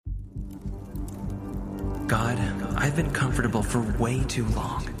God, I've been comfortable for way too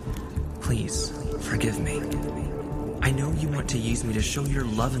long. Please, forgive me. I know you want to use me to show your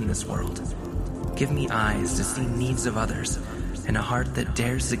love in this world. Give me eyes to see needs of others and a heart that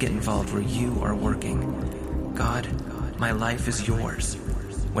dares to get involved where you are working. God, my life is yours.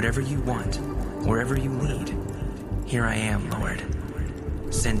 Whatever you want, wherever you lead, here I am, Lord.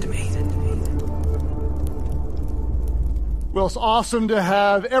 Send me. Well, it's awesome to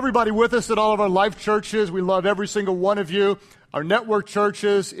have everybody with us at all of our life churches. We love every single one of you. Our network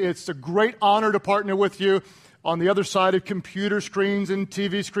churches, it's a great honor to partner with you on the other side of computer screens and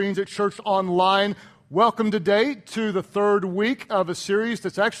TV screens at Church Online. Welcome today to the third week of a series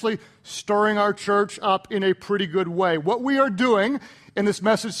that's actually stirring our church up in a pretty good way. What we are doing in this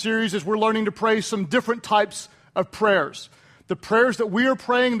message series is we're learning to pray some different types of prayers. The prayers that we are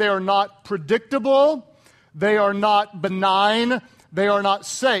praying, they are not predictable. They are not benign. They are not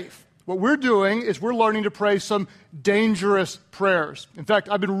safe. What we're doing is we're learning to pray some dangerous prayers. In fact,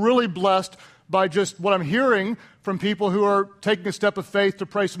 I've been really blessed by just what I'm hearing from people who are taking a step of faith to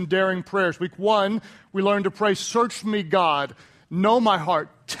pray some daring prayers. Week 1, we learned to pray, "Search me, God, know my heart,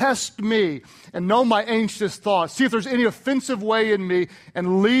 test me, and know my anxious thoughts. See if there's any offensive way in me,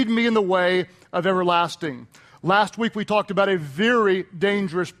 and lead me in the way of everlasting." Last week, we talked about a very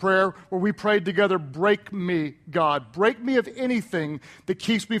dangerous prayer where we prayed together, "Break me, God. Break me of anything that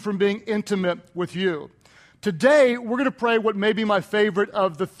keeps me from being intimate with you." Today, we're going to pray what may be my favorite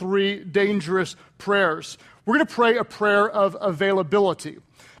of the 3 dangerous prayers. We're going to pray a prayer of availability.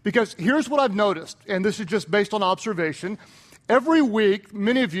 Because here's what I've noticed, and this is just based on observation. Every week,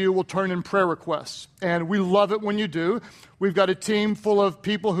 many of you will turn in prayer requests, and we love it when you do. We've got a team full of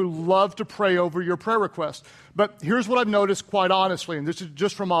people who love to pray over your prayer requests. But here's what I've noticed quite honestly, and this is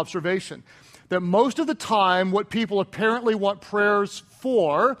just from observation, that most of the time what people apparently want prayers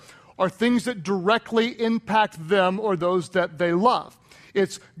for are things that directly impact them or those that they love.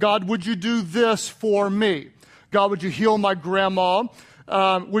 It's, "God, would you do this for me? God, would you heal my grandma?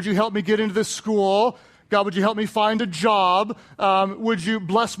 Would you help me get into this school? God, would you help me find a job? Would you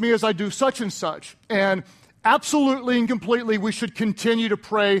bless me as I do such and such?" And absolutely and completely, we should continue to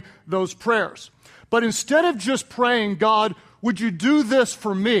pray those prayers. But instead of just praying, "God, would you do this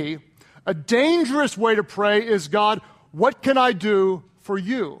for me?" a dangerous way to pray is, "God, what can I do for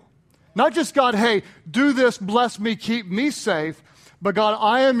you?" Not just, "God, hey, do this, bless me, keep me safe," but, "God,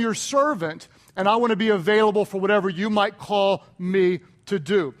 I am your servant, and I want to be available for whatever you might call me to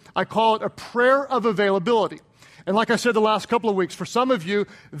do." I call it a prayer of availability. And like I said the last couple of weeks, for some of you,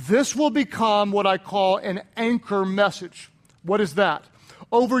 this will become what I call an anchor message. What is that?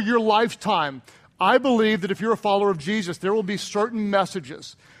 Over your lifetime, I believe that if you're a follower of Jesus, there will be certain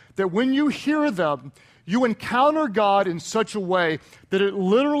messages that when you hear them, you encounter God in such a way that it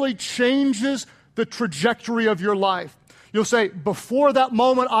literally changes the trajectory of your life. You'll say, "Before that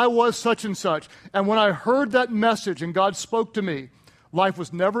moment, I was such and such. And when I heard that message and God spoke to me, life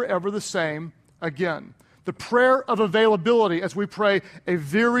was never, ever the same again." The prayer of availability as we pray a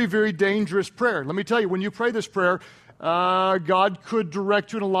very, very dangerous prayer. Let me tell you, when you pray this prayer, God could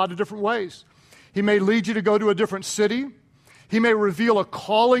direct you in a lot of different ways. He may lead you to go to a different city. He may reveal a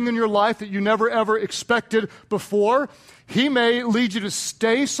calling in your life that you never, ever expected before. He may lead you to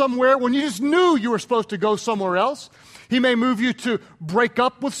stay somewhere when you just knew you were supposed to go somewhere else. He may move you to break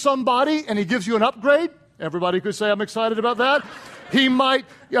up with somebody and he gives you an upgrade. Everybody could say, "I'm excited about that." He might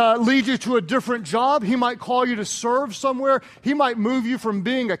lead you to a different job. He might call you to serve somewhere. He might move you from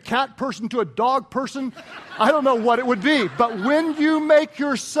being a cat person to a dog person. I don't know what it would be. But when you make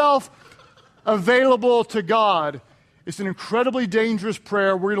yourself available to God, it's an incredibly dangerous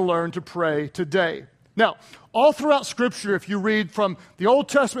prayer we're going to learn to pray today. Now, all throughout Scripture, if you read from the Old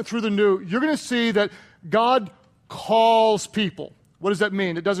Testament through the New, you're going to see that God calls people. What does that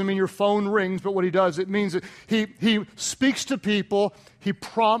mean? It doesn't mean your phone rings, but what he does, it means that he speaks to people, he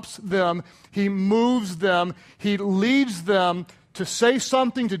prompts them, he moves them, he leads them to say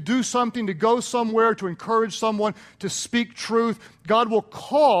something, to do something, to go somewhere, to encourage someone, to speak truth. God will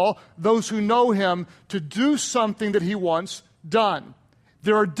call those who know him to do something that he wants done.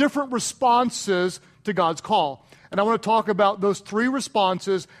 There are different responses to God's call. And I want to talk about those 3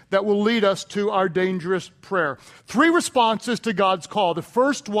 responses that will lead us to our dangerous prayer. 3 responses to God's call. The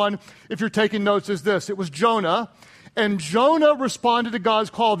first one, if you're taking notes, is this. It was Jonah. And Jonah responded to God's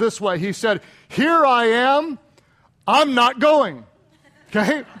call this way. He said, "Here I am. I'm not going."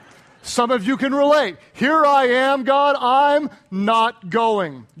 Okay? Some of you can relate. "Here I am, God. I'm not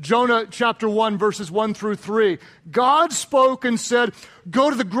going." Jonah chapter 1, verses 1 through 3. God spoke and said, "Go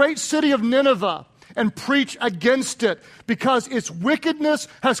to the great city of Nineveh and preach against it, because its wickedness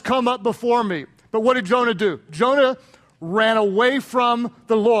has come up before me." But what did Jonah do? Jonah ran away from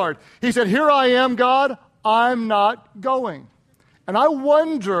the Lord. He said, here I am, God, I'm not going. And I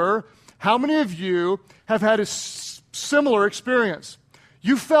wonder how many of you have had a similar experience.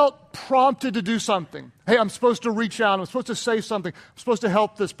 You felt prompted to do something. Hey, I'm supposed to reach out. I'm supposed to say something. I'm supposed to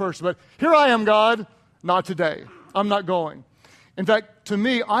help this person. But here I am, God, not today. I'm not going. In fact, to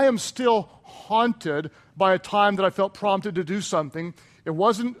me, I am still haunted by a time that I felt prompted to do something. It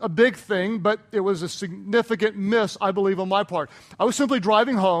wasn't a big thing, but it was a significant miss, I believe, on my part. I was simply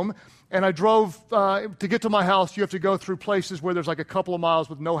driving home, and I drove, to get to my house, you have to go through places where there's like a couple of miles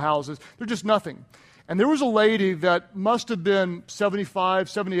with no houses. There's just nothing. And there was a lady that must have been 75,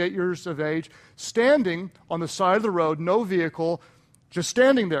 78 years of age, standing on the side of the road, no vehicle, just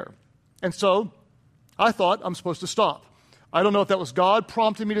standing there. And so I thought, I'm supposed to stop. I don't know if that was God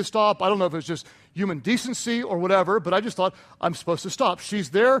prompting me to stop. I don't know if it was just human decency or whatever, but I just thought, I'm supposed to stop. She's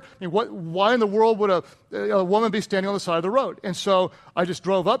there. I mean, why in the world would a woman be standing on the side of the road? And so I just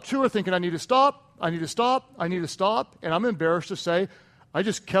drove up to her thinking, I need to stop, I need to stop, I need to stop. And I'm embarrassed to say, I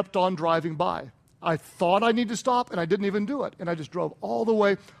just kept on driving by. I thought I needed to stop, and I didn't even do it. And I just drove all the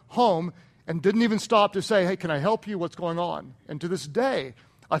way home and didn't even stop to say, hey, can I help you? What's going on? And to this day,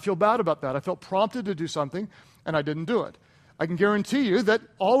 I feel bad about that. I felt prompted to do something, and I didn't do it. I can guarantee you that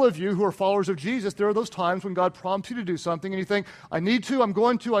all of you who are followers of Jesus, there are those times when God prompts you to do something, and you think, I need to, I'm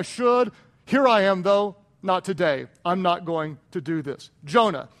going to, I should. Here I am, though, not today. I'm not going to do this.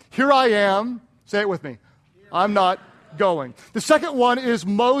 Jonah, here I am. Say it with me. I'm not going. The second one is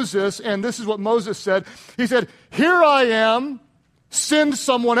Moses, and this is what Moses said. He said, here I am, send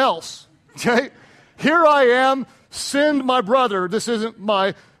someone else. Okay? Here I am, send my brother. This isn't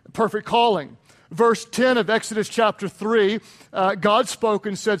my perfect calling. Verse 10 of Exodus chapter 3, God spoke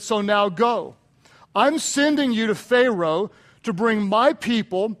and said, so now go. I'm sending you to Pharaoh to bring my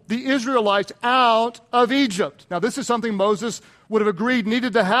people, the Israelites, out of Egypt. Now, this is something Moses would have agreed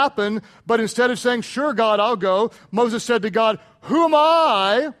needed to happen, but instead of saying, sure, God, I'll go, Moses said to God, who am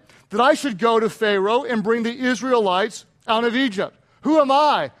I that I should go to Pharaoh and bring the Israelites out of Egypt? Who am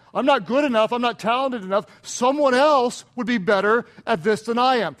I? I'm not good enough. I'm not talented enough. Someone else would be better at this than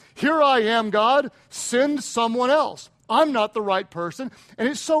I am. Here I am, God. Send someone else. I'm not the right person. And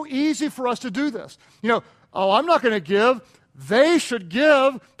it's so easy for us to do this. You know, oh, I'm not going to give. They should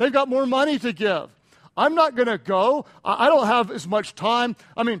give. They've got more money to give. I'm not going to go. I don't have as much time.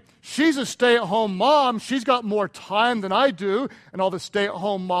 I mean, she's a stay-at-home mom. She's got more time than I do. And all the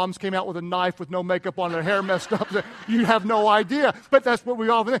stay-at-home moms came out with a knife with no makeup on, their hair messed up. You have no idea. But that's what we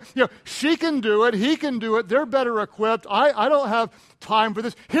all think. You know, she can do it. He can do it. They're better equipped. I don't have time for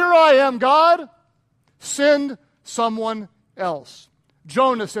this. Here I am, God. Send someone else.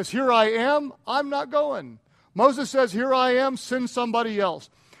 Jonah says, here I am. I'm not going. Moses says, here I am. Send somebody else.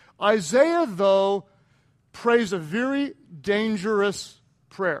 Isaiah, though, prays a very dangerous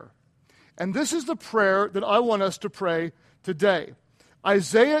prayer. And this is the prayer that I want us to pray today.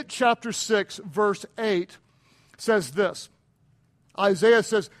 Isaiah chapter 6, verse 8 says this. Isaiah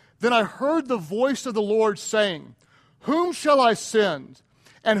says, then I heard the voice of the Lord saying, whom shall I send?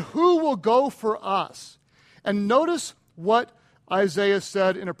 And who will go for us? And notice what Isaiah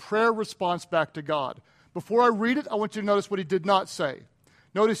said in a prayer response back to God. Before I read it, I want you to notice what he did not say.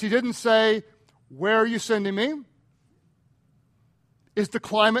 Notice he didn't say, where are you sending me? Is the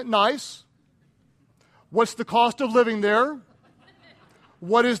climate nice? What's the cost of living there?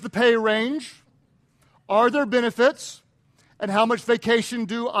 What is the pay range? Are there benefits? And how much vacation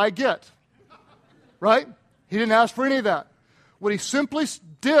do I get? Right? He didn't ask for any of that. What he simply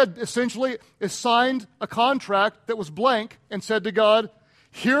did, essentially, is signed a contract that was blank and said to God,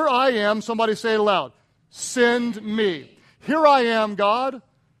 here I am, somebody say it aloud, send me. Here I am, God,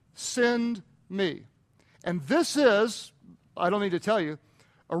 send me. And this is, I don't need to tell you,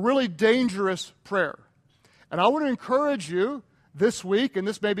 a really dangerous prayer. And I want to encourage you this week, and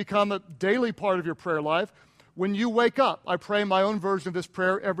this may become a daily part of your prayer life, when you wake up. I pray my own version of this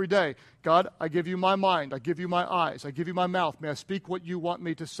prayer every day. God, I give you my mind. I give you my eyes. I give you my mouth. May I speak what you want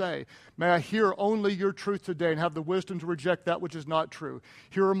me to say. May I hear only your truth today and have the wisdom to reject that which is not true.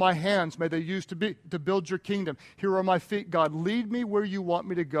 Here are my hands. May they use to build your kingdom. Here are my feet. God, lead me where you want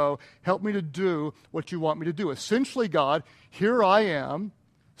me to go. Help me to do what you want me to do. Essentially, God, here I am.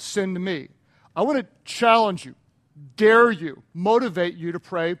 Send me. I want to challenge you, dare you, motivate you to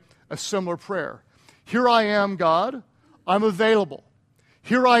pray a similar prayer. Here I am, God. I'm available.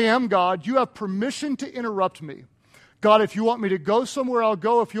 Here I am, God. You have permission to interrupt me. God, if you want me to go somewhere, I'll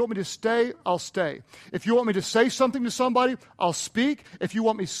go. If you want me to stay, I'll stay. If you want me to say something to somebody, I'll speak. If you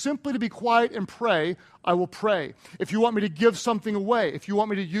want me simply to be quiet and pray, I will pray. If you want me to give something away, if you want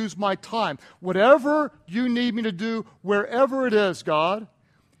me to use my time, whatever you need me to do, wherever it is, God,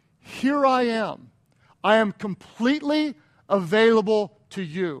 here I am. I am completely available to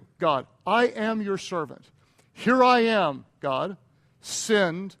you, God. I am your servant. Here I am, God.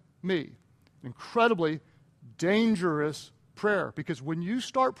 Send me. Incredibly dangerous prayer, because when you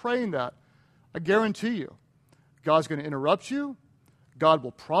start praying that, I guarantee you, God's going to interrupt you, God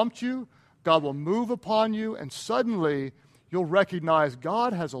will prompt you, God will move upon you, and suddenly you'll recognize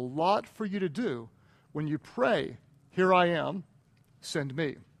God has a lot for you to do when you pray, here I am, send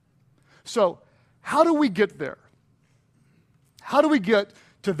me. So, how do we get there? How do we get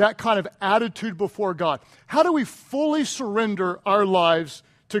to that kind of attitude before God? How do we fully surrender our lives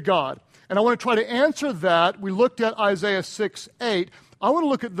to God? And I want to try to answer that. We looked at Isaiah 6:8. I want to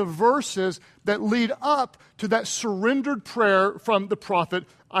look at the verses that lead up to that surrendered prayer from the prophet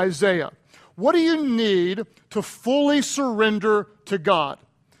Isaiah. What do you need to fully surrender to God?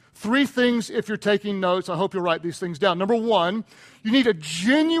 3 things if you're taking notes. I hope you'll write these things down. Number 1, you need a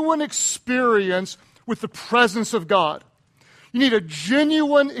genuine experience with the presence of God. You need a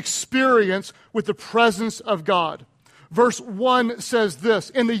genuine experience with the presence of God. Verse 1 says this,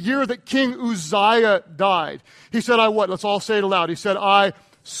 in the year that King Uzziah died, he said, I what? Let's all say it aloud. He said, I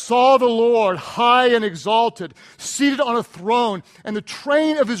saw the Lord high and exalted, seated on a throne, and the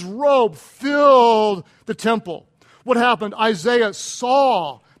train of his robe filled the temple. What happened? Isaiah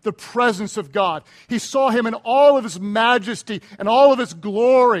saw the presence of God. He saw him in all of his majesty and all of his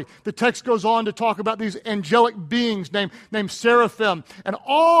glory. The text goes on to talk about these angelic beings named seraphim. And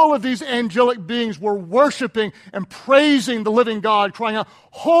all of these angelic beings were worshiping and praising the living God, crying out,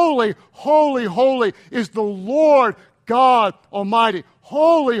 holy, holy, holy is the Lord God Almighty.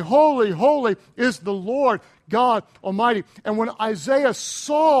 Holy, holy, holy is the Lord God Almighty. And when Isaiah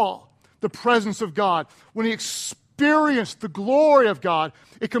saw the presence of God, when he experienced the glory of God,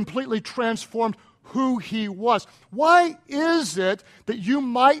 it completely transformed who he was. Why is it that you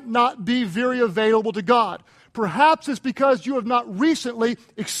might not be very available to God? Perhaps it's because you have not recently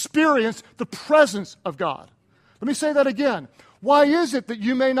experienced the presence of God. Let me say that again. Why is it that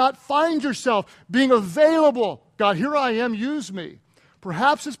you may not find yourself being available? God, here I am, use me.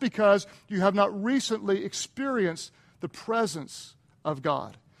 Perhaps it's because you have not recently experienced the presence of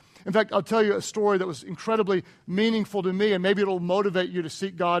God. In fact, I'll tell you a story that was incredibly meaningful to me, and maybe it'll motivate you to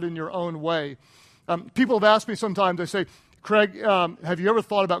seek God in your own way. People have asked me sometimes, they say, Craig, have you ever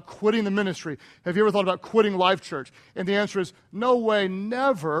thought about quitting the ministry? Have you ever thought about quitting Life Church? And the answer is, no way,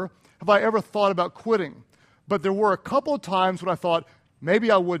 never have I ever thought about quitting. But there were a couple of times when I thought,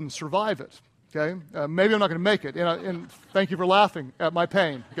 maybe I wouldn't survive it. Okay, maybe I'm not going to make it. And thank you for laughing at my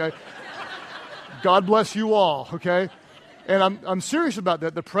pain. Okay, God bless you all. Okay. And I'm serious about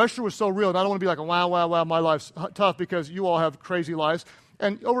that. The pressure was so real, and I don't want to be like, wow, my life's tough, because you all have crazy lives.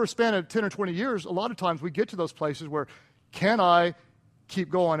 And over a span of 10 or 20 years, a lot of times we get to those places where, can I keep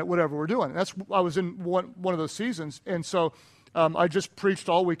going at whatever we're doing? And I was in one of those seasons. And so I just preached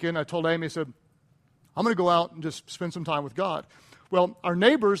all weekend. I told Amy, I said, I'm going to go out and just spend some time with God. Well, our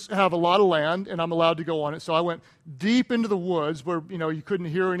neighbors have a lot of land, and I'm allowed to go on it. So I went deep into the woods where, you couldn't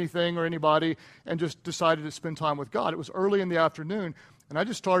hear anything or anybody, and just decided to spend time with God. It was early in the afternoon, and I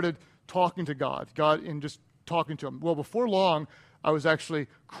just started talking to God, and just talking to him. Well, before long, I was actually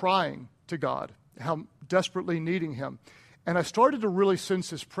crying to God, how desperately needing him. And I started to really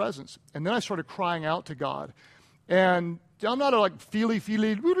sense his presence. And then I started crying out to God. And I'm not a feely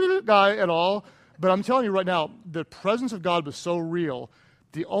guy at all. But I'm telling you right now, the presence of God was so real.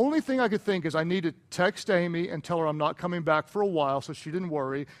 The only thing I could think is I need to text Amy and tell her I'm not coming back for a while so she didn't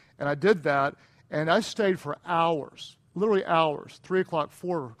worry. And I did that, and I stayed for hours, literally hours, 3 o'clock,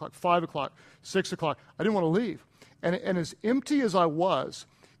 4 o'clock, 5 o'clock, 6 o'clock. I didn't want to leave. And as empty as I was,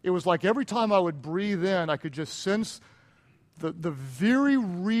 it was like every time I would breathe in, I could just sense the very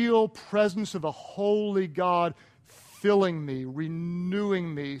real presence of a holy God filling me,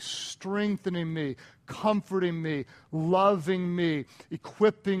 renewing me, strengthening me, comforting me, loving me,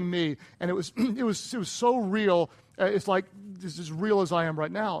 equipping me. And it was so real. It's like it's as real as I am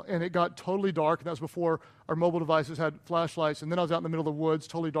right now. And it got totally dark, and that was before our mobile devices had flashlights. And then I was out in the middle of the woods,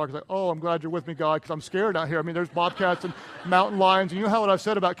 totally dark. I was like, oh, I'm glad you're with me, God, because I'm scared out here. I mean, there's bobcats and mountain lions. And you know what I've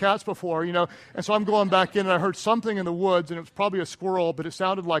said about cats before, And so I'm going back in, and I heard something in the woods, and it was probably a squirrel, but it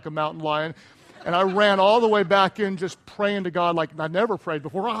sounded like a mountain lion. And I ran all the way back in just praying to God like I never prayed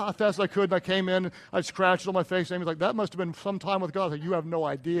before, as fast as I could. And I came in, and I scratched it on my face. And Amy's like, that must have been some time with God. I was like, you have no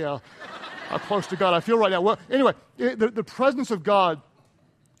idea. how close to God I feel right now. Well, anyway, the presence of God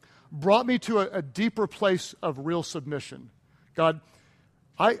brought me to a deeper place of real submission. God,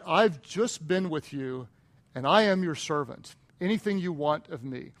 I've just been with you, and I am your servant. Anything you want of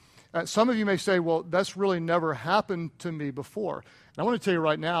me. Some of you may say, well, that's really never happened to me before. And I want to tell you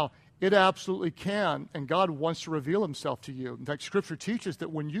right now, it absolutely can, and God wants to reveal himself to you. In fact, Scripture teaches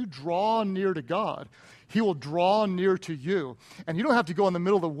that when you draw near to God, he will draw near to you. And you don't have to go in the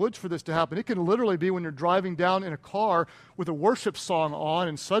middle of the woods for this to happen. It can literally be when you're driving down in a car with a worship song on,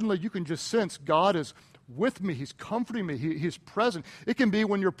 and suddenly you can just sense God is with me. He's comforting me. He's present. It can be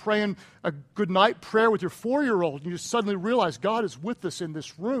when you're praying a goodnight prayer with your 4-year-old, and you suddenly realize God is with us in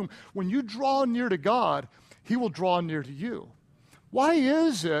this room. When you draw near to God, he will draw near to you. Why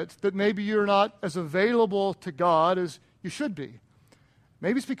is it that maybe you're not as available to God as you should be?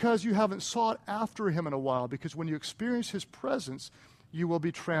 Maybe it's because you haven't sought after him in a while, because when you experience his presence, you will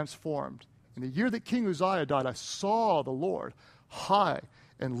be transformed. In the year that King Uzziah died, I saw the Lord high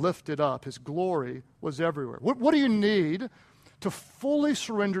and lifted up. His glory was everywhere. What do you need to fully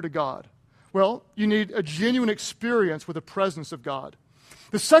surrender to God? Well, you need a genuine experience with the presence of God.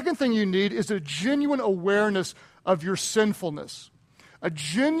 The second thing you need is a genuine awareness of your sinfulness. A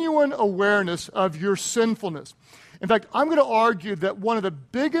genuine awareness of your sinfulness. In fact, I'm going to argue that one of the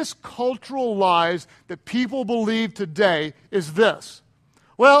biggest cultural lies that people believe today is this.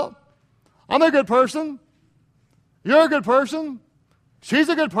 Well, I'm a good person. You're a good person. She's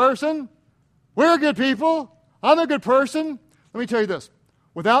a good person. We're good people. I'm a good person. Let me tell you this.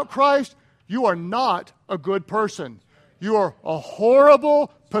 Without Christ, you are not a good person. You are a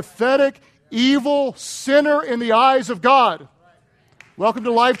horrible, pathetic, evil sinner in the eyes of God. Welcome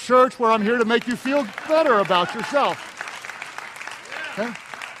to Life Church, where I'm here to make you feel better about yourself. Okay?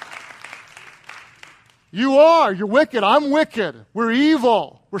 You're wicked, I'm wicked, we're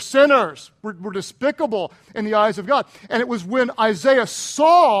evil, we're sinners, we're despicable in the eyes of God. And it was when Isaiah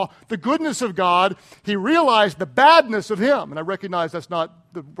saw the goodness of God, he realized the badness of him. And I recognize that's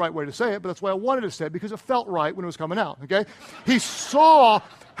not the right way to say it, but that's why I wanted to say it, because it felt right when it was coming out, okay? He saw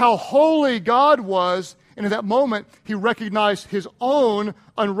how holy God was, and in that moment, he recognized his own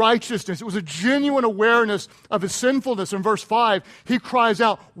unrighteousness. It was a genuine awareness of his sinfulness. In verse 5, he cries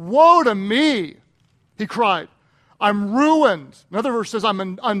out, "Woe to me!" He cried, "I'm ruined." Another verse says,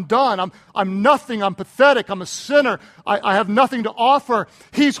 "I'm undone. I'm nothing. I'm pathetic. I'm a sinner. I have nothing to offer.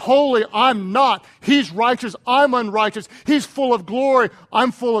 He's holy. I'm not. He's righteous. I'm unrighteous. He's full of glory.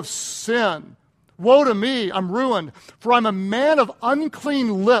 I'm full of sin. Woe to me, I'm ruined, for I'm a man of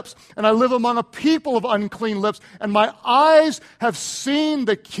unclean lips, and I live among a people of unclean lips, and my eyes have seen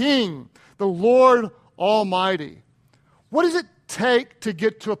the King, the Lord Almighty." What does it take to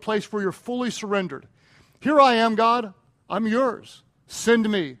get to a place where you're fully surrendered? Here I am, God, I'm yours. Send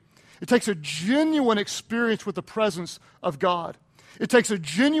me. It takes a genuine experience with the presence of God. It takes a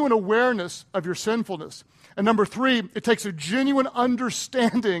genuine awareness of your sinfulness. And number 3, it takes a genuine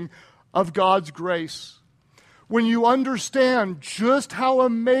understanding of God's grace. When you understand just how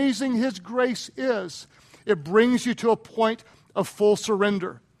amazing his grace is, it brings you to a point of full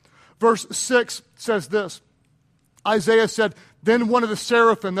surrender. Verse 6 says this. Isaiah said, "Then one of the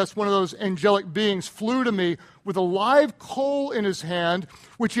seraphim," that's one of those angelic beings, "flew to me with a live coal in his hand,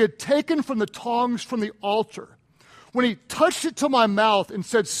 which he had taken from the tongs from the altar. When he touched it to my mouth and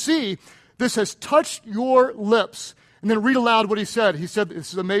said, 'See, this has touched your lips.'" And then read aloud what he said. He said,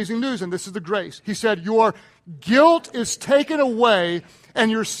 this is amazing news, and this is the grace. He said, "Your guilt is taken away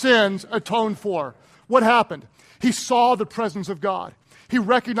and your sins atoned for." What happened? He saw the presence of God. He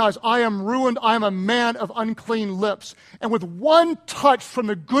recognized, I am ruined, I am a man of unclean lips. And with one touch from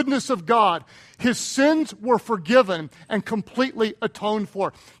the goodness of God, his sins were forgiven and completely atoned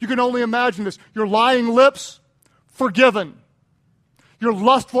for. You can only imagine this. Your lying lips, forgiven. Your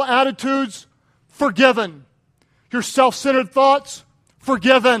lustful attitudes, forgiven. Your self-centered thoughts,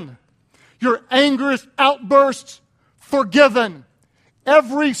 forgiven. Your angerous outbursts, forgiven.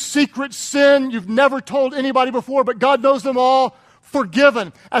 Every secret sin you've never told anybody before, but God knows them all,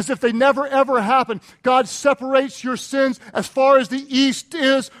 forgiven, as if they never ever happened. God separates your sins as far as the east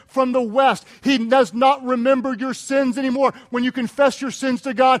is from the west. He does not remember your sins anymore. When you confess your sins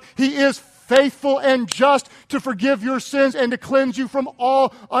to God, he is faithful and just to forgive your sins and to cleanse you from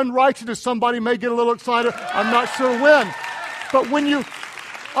all unrighteousness. Somebody may get a little excited. I'm not sure when. But when you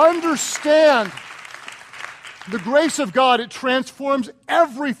understand the grace of God, it transforms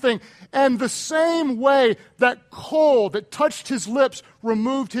everything. And the same way that coal that touched his lips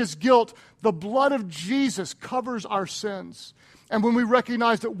removed his guilt, the blood of Jesus covers our sins. And when we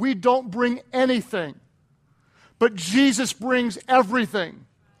recognize that we don't bring anything, but Jesus brings everything.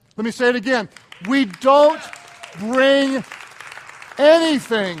 Let me say it again. We don't bring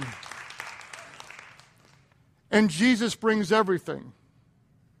anything. And Jesus brings everything.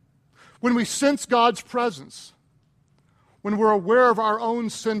 When we sense God's presence, when we're aware of our own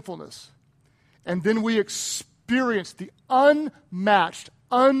sinfulness, and then we experience the unmatched,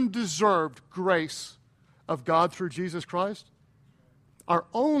 undeserved grace of God through Jesus Christ, our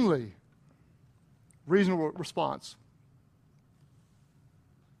only reasonable response,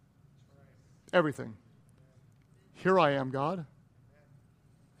 everything. Here I am, God.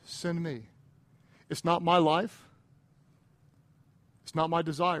 Send me. It's not my life. It's not my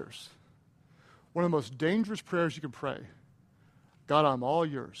desires. One of the most dangerous prayers you can pray. God, I'm all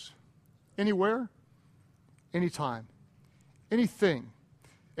yours. Anywhere, anytime, anything.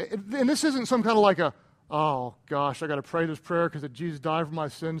 And this isn't some kind of like a, oh gosh, I got to pray this prayer because Jesus died for my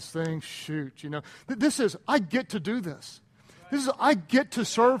sins thing. Shoot, you know. This is, I get to do this. This is, I get to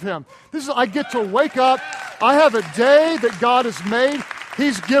serve him. This is, I get to wake up. I have a day that God has made.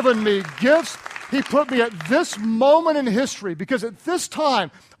 He's given me gifts. He put me at this moment in history because at this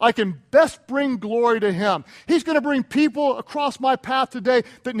time, I can best bring glory to him. He's going to bring people across my path today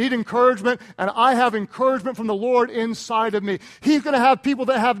that need encouragement, and I have encouragement from the Lord inside of me. He's going to have people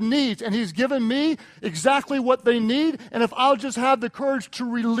that have needs, and he's given me exactly what they need, and if I'll just have the courage to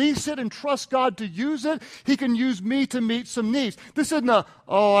release it and trust God to use it, he can use me to meet some needs. This isn't a,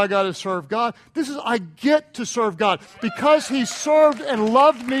 oh, I got to serve God. This is, I get to serve God. Because he served and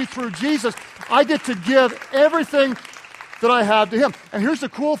loved me through Jesus, I get to give everything that I have to him. And here's the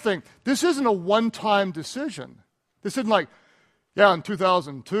cool thing. This isn't a one-time decision. This isn't like, yeah, in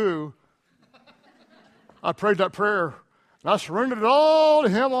 2002, I prayed that prayer, and I surrendered it all to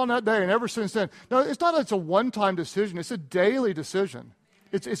him on that day, and ever since then. No, it's not that it's a one-time decision. It's a daily decision.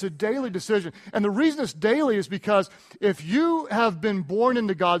 It's a daily decision. And the reason it's daily is because if you have been born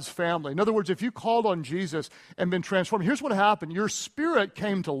into God's family, in other words, if you called on Jesus and been transformed, here's what happened. Your spirit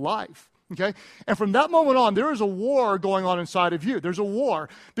came to life. Okay? And from that moment on, there is a war going on inside of you. There's a war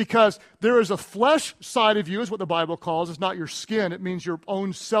because there is a flesh side of you, is what the Bible calls. It's not your skin. It means your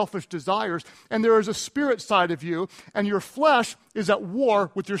own selfish desires. And there is a spirit side of you, and your flesh is at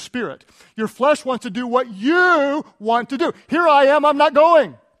war with your spirit. Your flesh wants to do what you want to do. Here I am, I'm not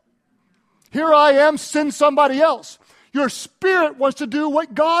going. Here I am, send somebody else. Your spirit wants to do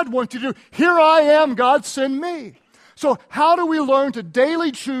what God wants you to do. Here I am, God, send me. So how do we learn to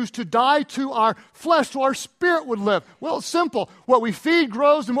daily choose to die to our flesh so our spirit would live? Well, it's simple. What we feed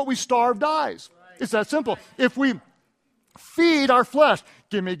grows and what we starve dies. It's that simple. If we feed our flesh,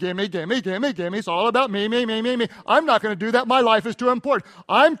 gimme, gimme, gimme, gimme, gimme, it's all about me, me, me, me, me. I'm not going to do that. My life is too important.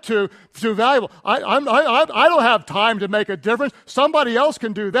 I'm too valuable. I don't have time to make a difference. Somebody else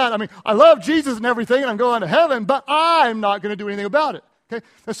can do that. I mean, I love Jesus and everything, and I'm going to heaven, but I'm not going to do anything about it. Okay?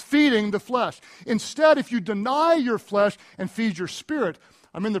 That's feeding the flesh. Instead, if you deny your flesh and feed your spirit,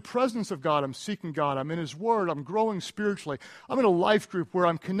 I'm in the presence of God. I'm seeking God. I'm in his word. I'm growing spiritually. I'm in a life group where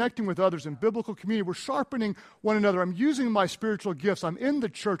I'm connecting with others in biblical community. We're sharpening one another. I'm using my spiritual gifts. I'm in the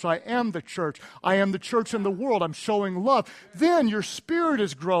church. I am the church. I am the church in the world. I'm showing love. Then your spirit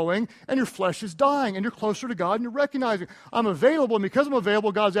is growing and your flesh is dying and you're closer to God and you're recognizing I'm available, and because I'm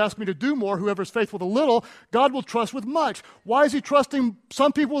available, God's asked me to do more. Whoever is faithful with a little, God will trust with much. Why is he trusting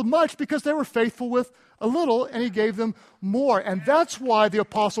some people with much? Because they were faithful with a little, and he gave them more. And that's why the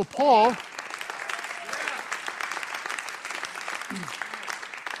Apostle Paul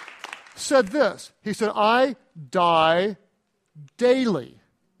said this. He said, I die daily.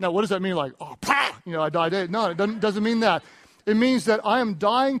 Now, what does that mean? Like, oh, I die daily. No, it doesn't mean that. It means that I am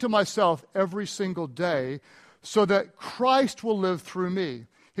dying to myself every single day so that Christ will live through me.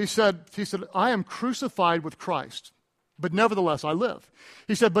 He said, I am crucified with Christ, but nevertheless I live.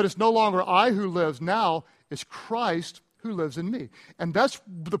 He said, but it's no longer I who lives now, it's Christ who lives in me. And that's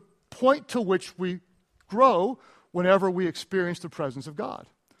the point to which we grow whenever we experience the presence of God.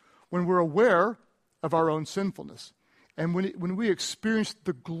 When we're aware of our own sinfulness. And when we experience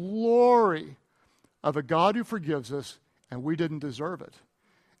the glory of a God who forgives us and we didn't deserve it.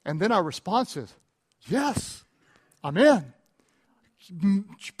 And then our response is, yes, I'm in.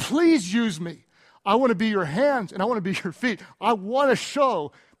 Please use me. I want to be your hands and I want to be your feet. I want to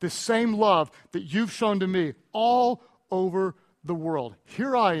show the same love that you've shown to me all over the world.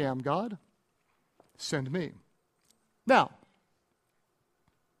 Here I am, God. Send me. Now,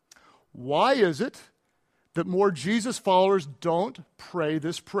 why is it that more Jesus followers don't pray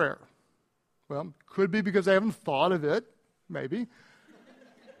this prayer? Well, could be because they haven't thought of it, maybe.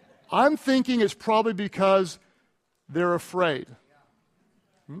 I'm thinking it's probably because they're afraid.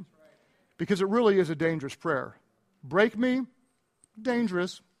 Because it really is a dangerous prayer. Break me,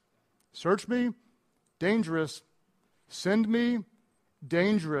 dangerous. Search me, dangerous. Send me,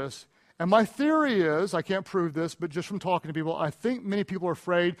 dangerous. And my theory is, I can't prove this, but just from talking to people, I think many people are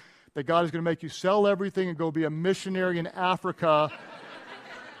afraid that God is going to make you sell everything and go be a missionary in Africa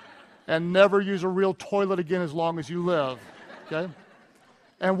and never use a real toilet again as long as you live. Okay?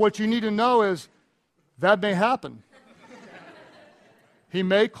 And what you need to know is that may happen. He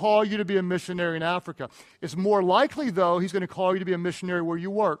may call you to be a missionary in Africa. It's more likely, though, he's going to call you to be a missionary where you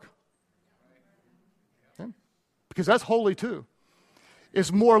work. Okay? Because that's holy, too.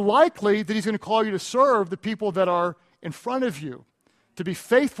 It's more likely that he's going to call you to serve the people that are in front of you, to be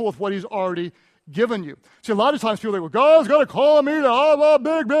faithful with what he's already given you. See, a lot of times people think, well, God's going to call me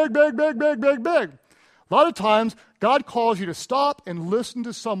to big. A lot of times, God calls you to stop and listen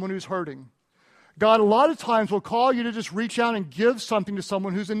to someone who's hurting. God, a lot of times, will call you to just reach out and give something to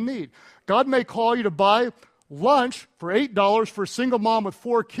someone who's in need. God may call you to buy lunch for $8 for a single mom with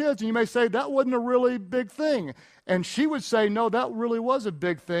 4 kids, and you may say, that wasn't a really big thing. And she would say, no, that really was a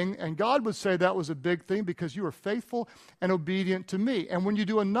big thing. And God would say that was a big thing because you were faithful and obedient to me. And when you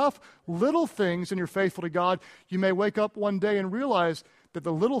do enough little things and you're faithful to God, you may wake up one day and realize that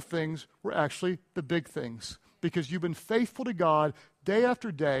the little things were actually the big things because you've been faithful to God day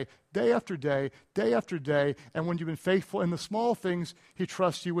after day, day after day, day after day. And when you've been faithful in the small things, he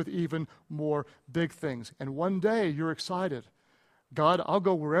trusts you with even more big things. And one day you're excited. God, I'll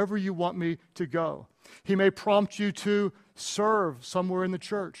go wherever you want me to go. He may prompt you to serve somewhere in the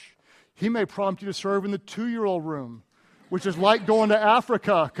church. He may prompt you to serve in the 2-year-old room, which is like going to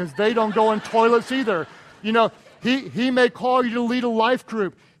Africa because they don't go in toilets either. You know, he may call you to lead a life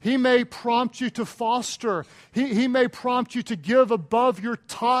group. He may prompt you to foster. He may prompt you to give above your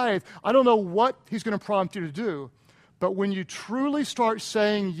tithe. I don't know what he's going to prompt you to do. But when you truly start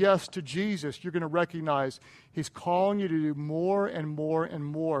saying yes to Jesus, you're going to recognize he's calling you to do more and more and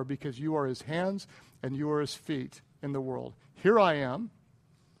more because you are his hands and you are his feet in the world. Here I am,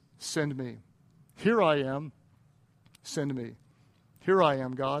 send me. Here I am, send me. Here I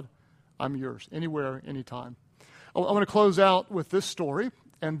am, God, I'm yours, anywhere, anytime. I'm going to close out with this story,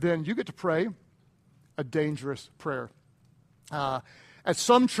 and then you get to pray a dangerous prayer. At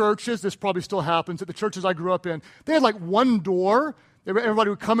some churches, this probably still happens. At the churches I grew up in, they had like one door. Everybody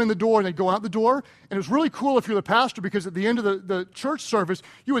would come in the door and they'd go out the door. And it was really cool if you're the pastor because at the end of the church service,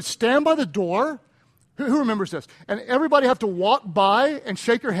 you would stand by the door. Who remembers this? And everybody have to walk by and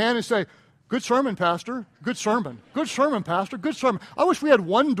shake your hand and say, good sermon, Pastor. Good sermon. Good sermon, Pastor. Good sermon. I wish we had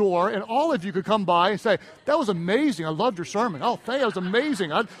one door and all of you could come by and say, that was amazing. I loved your sermon. Oh, that was amazing.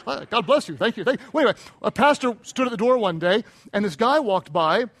 God bless you. Thank you. Wait a minute. A pastor stood at the door one day and this guy walked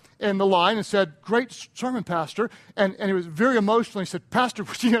by in the line and said, great sermon, Pastor. And he was very emotional. He said, Pastor,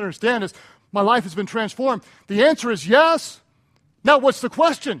 what you understand is my life has been transformed. The answer is yes. Now, what's the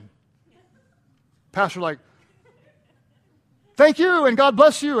question? Pastor like, thank you, and God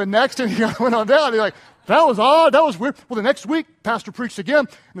bless you. And next, and he went on down. He's like, that was odd. That was weird. Well, the next week, Pastor preached again, and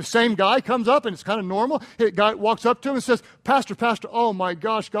the same guy comes up, and it's kind of normal. The guy walks up to him and says, Pastor, oh my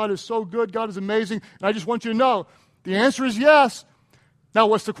gosh, God is so good. God is amazing. And I just want you to know, the answer is yes. Now,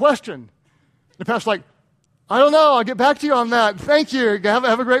 what's the question? The pastor's like, I don't know. I'll get back to you on that. Thank you. Have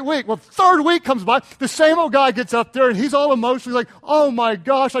a great week. Well, third week comes by. The same old guy gets up there, and he's all emotional. He's like, oh, my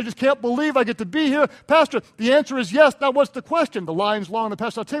gosh, I just can't believe I get to be here. Pastor, the answer is yes. Now, what's the question? The line's long. The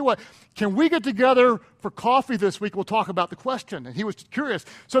pastor, I'll tell you what, can we get together for coffee this week? We'll talk about the question. And he was curious.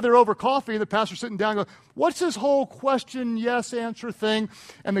 So they're over coffee, and the pastor's sitting down and goes, what's this whole question, yes, answer thing?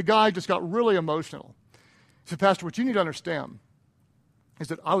 And the guy just got really emotional. He said, Pastor, what you need to understand is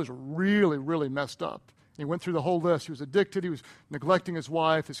that I was really, really messed up. He went through the whole list. He was addicted. He was neglecting his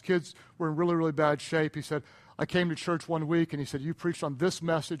wife. His kids were in really, really bad shape. He said, I came to church one week, and he said, you preached on this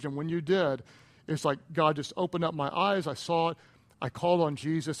message, and when you did, it's like God just opened up my eyes. I saw it. I called on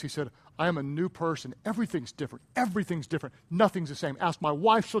Jesus. He said, I am a new person. Everything's different. Everything's different. Nothing's the same. Ask my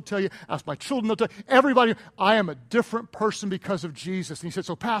wife, she'll tell you. Ask my children, they'll tell you. Everybody, I am a different person because of Jesus. And he said,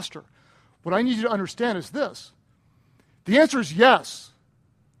 so Pastor, what I need you to understand is this. The answer is yes.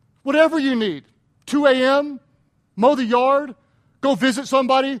 Whatever you need. 2 a.m., mow the yard, go visit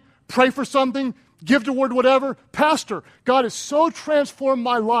somebody, pray for something, give toward whatever. Pastor, God has so transformed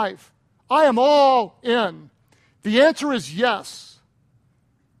my life. I am all in. The answer is yes.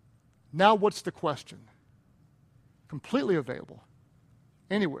 Now what's the question? Completely available,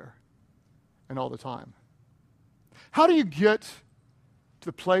 anywhere and all the time. How do you get to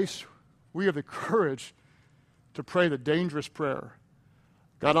the place where you have the courage to pray the dangerous prayer?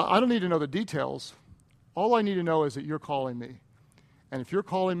 God, I don't need to know the details. All I need to know is that you're calling me. And if you're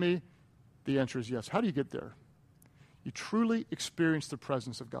calling me, the answer is yes. How do you get there? You truly experience the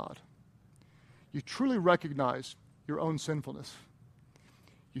presence of God. you truly recognize your own sinfulness.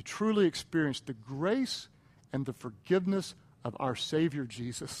 You truly experience the grace and the forgiveness of our Savior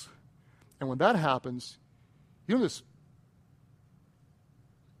Jesus. And when that happens, you don't just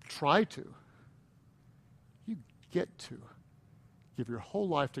try to. You get to give your whole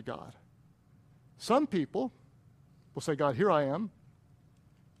life to God. Some people will say, God, here I am.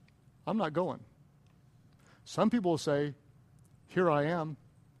 I'm not going. Some people will say, here I am.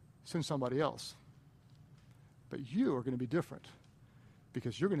 Send somebody else. But you are going to be different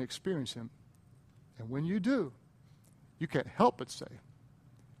because you're going to experience him. And when you do, you can't help but say,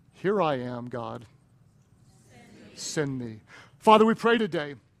 here I am, God. Send me. Father, we pray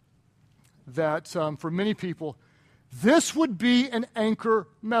today that for many people, this would be an anchor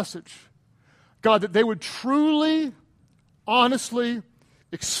message. God, that they would truly, honestly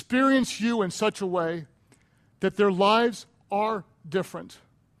experience you in such a way that their lives are different.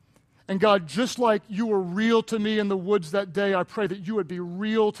 And God, just like you were real to me in the woods that day, I pray that you would be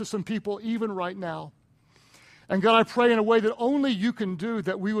real to some people even right now. And God, I pray in a way that only you can do,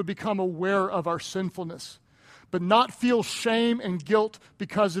 that we would become aware of our sinfulness, but not feel shame and guilt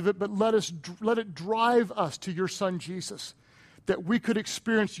because of it, but let it drive us to your Son Jesus, that we could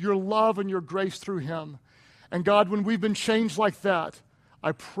experience your love and your grace through him. And God, when we've been changed like that,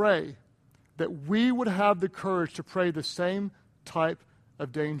 I pray that we would have the courage to pray the same type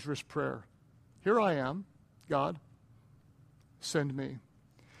of dangerous prayer. Here I am, God, send me.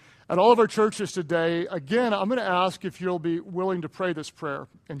 At all of our churches today, again, I'm going to ask if you'll be willing to pray this prayer.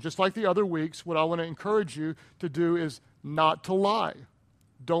 And just like the other weeks, what I want to encourage you to do is not to lie.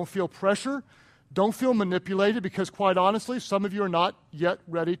 Don't feel pressure. Don't feel manipulated, because quite honestly, some of you are not yet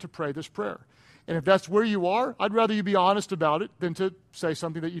ready to pray this prayer. And if that's where you are, I'd rather you be honest about it than to say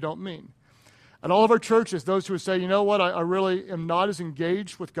something that you don't mean. At all of our churches, those who would say, you know what, I really am not as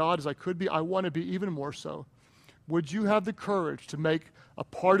engaged with God as I could be, I want to be even more so. Would you have the courage to make a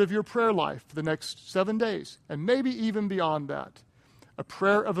part of your prayer life for the next 7 days, and maybe even beyond that, a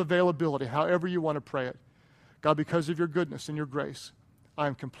prayer of availability, however you want to pray it? God, because of your goodness and your grace, I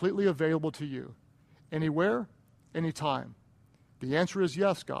am completely available to you. Anywhere, anytime. The answer is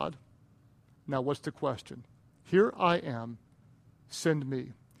yes, God. Now what's the question? Here I am, send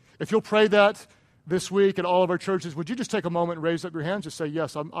me. If you'll pray that this week at all of our churches, would you just take a moment and raise up your hands and say,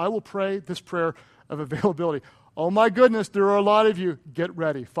 yes, I will pray this prayer of availability. Oh my goodness, there are a lot of you. Get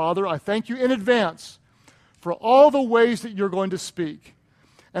ready. Father, I thank you in advance for all the ways that you're going to speak.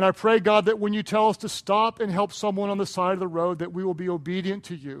 And I pray, God, that when you tell us to stop and help someone on the side of the road, that we will be obedient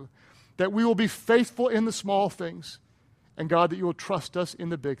to you, that we will be faithful in the small things, and God, that you will trust us in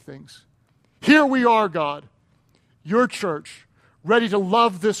the big things. Here we are, God, your church, ready to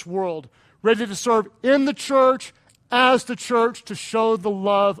love this world, ready to serve in the church, as the church, to show the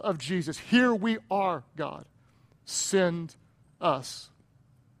love of Jesus. Here we are, God. Send us.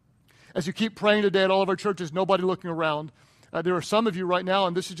 As you keep praying today at all of our churches, nobody looking around, there are some of you right now,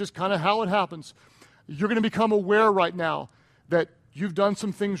 and this is just kind of how it happens. You're going to become aware right now that you've done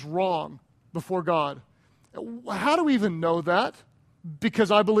some things wrong before God. How do we even know that?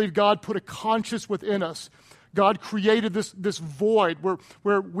 Because I believe God put a conscience within us. God created this void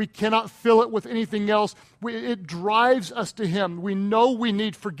where we cannot fill it with anything else. It drives us to him. We know we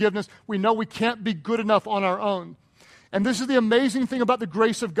need forgiveness. We know we can't be good enough on our own. And this is the amazing thing about the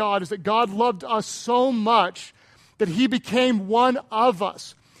grace of God, is that God loved us so much that he became one of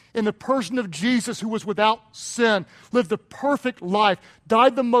us in the person of Jesus, who was without sin, lived a perfect life,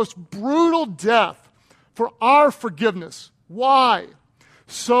 died the most brutal death for our forgiveness. Why?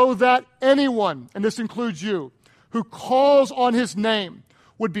 So that anyone, and this includes you, who calls on his name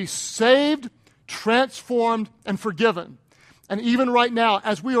would be saved, transformed, and forgiven. And even right now,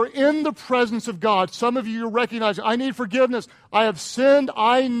 as we are in the presence of God, some of you are recognizing, I need forgiveness. I have sinned.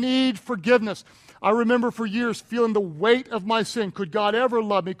 I need forgiveness. I remember for years feeling the weight of my sin. Could God ever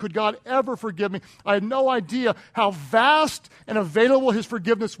love me? Could God ever forgive me? I had no idea how vast and available his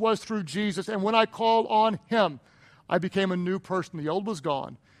forgiveness was through Jesus. And when I called on him, I became a new person. The old was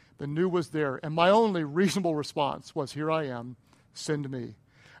gone. The new was there. And my only reasonable response was, here I am, send me.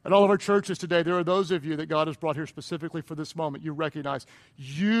 At all of our churches today, there are those of you that God has brought here specifically for this moment. You recognize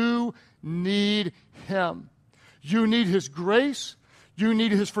you need him. You need his grace. You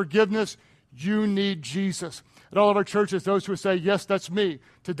need his forgiveness. You need Jesus. At all of our churches, those who say, yes, that's me.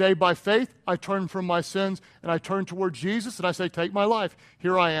 Today, by faith, I turn from my sins and I turn toward Jesus and I say, take my life.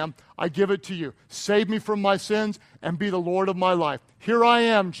 Here I am. I give it to you. Save me from my sins and be the Lord of my life. Here I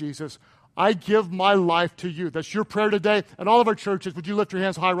am, Jesus. I give my life to you. That's your prayer today. At all of our churches, would you lift your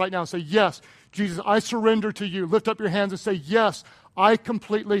hands high right now and say, yes, Jesus, I surrender to you. Lift up your hands and say, yes, I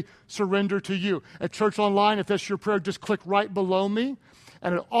completely surrender to you. At Church Online, if that's your prayer, just click right below me.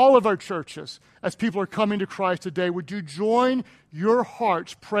 And at all of our churches, as people are coming to Christ today, would you join your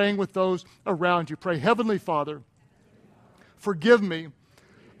hearts praying with those around you? Pray, Heavenly Father, forgive me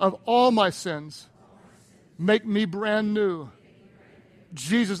of all my sins. Make me brand new.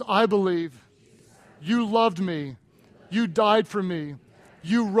 Jesus, I believe you loved me. You died for me.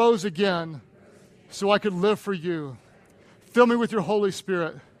 You rose again so I could live for you. Fill me with your Holy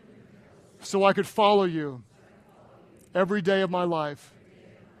Spirit so I could follow you every day of my life.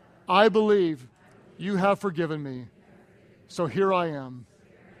 I believe you have forgiven me. So here I am.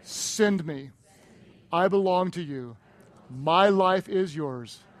 Send me. I belong to you. My life is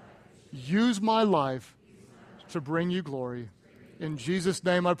yours. Use my life to bring you glory. In Jesus'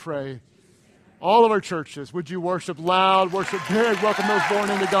 name I pray. All of our churches, would you worship loud, worship big, welcome those born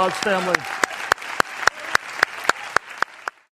into God's family.